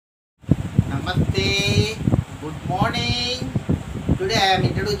Namaste. Good morning. Today I am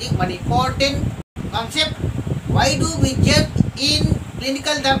introducing one important concept. Why do we check in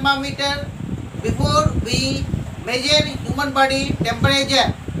clinical thermometer before we measure human body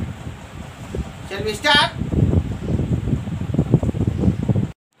temperature? Shall we start?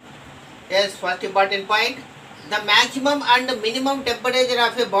 Yes, first important point. The maximum and minimum temperature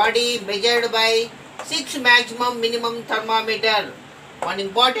of a body measured by 6 maximum minimum thermometer. One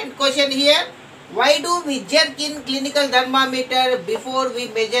important question here. Why do we jerk in clinical thermometer before we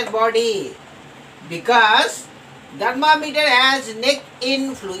measure body? Because thermometer has neck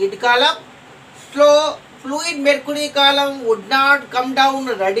in fluid column. So fluid mercury column would not come down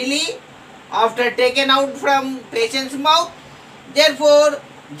readily after taken out from patient's mouth. Therefore,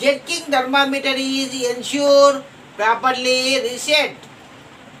 jerking thermometer is ensure properly reset.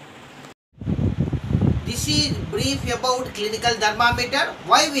 This is brief about clinical thermometer.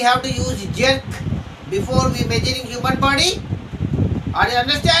 Why we have to use jerk before we measuring human body? Are you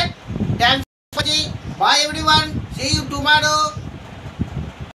understand? Thanks for watching. Bye everyone. See you tomorrow.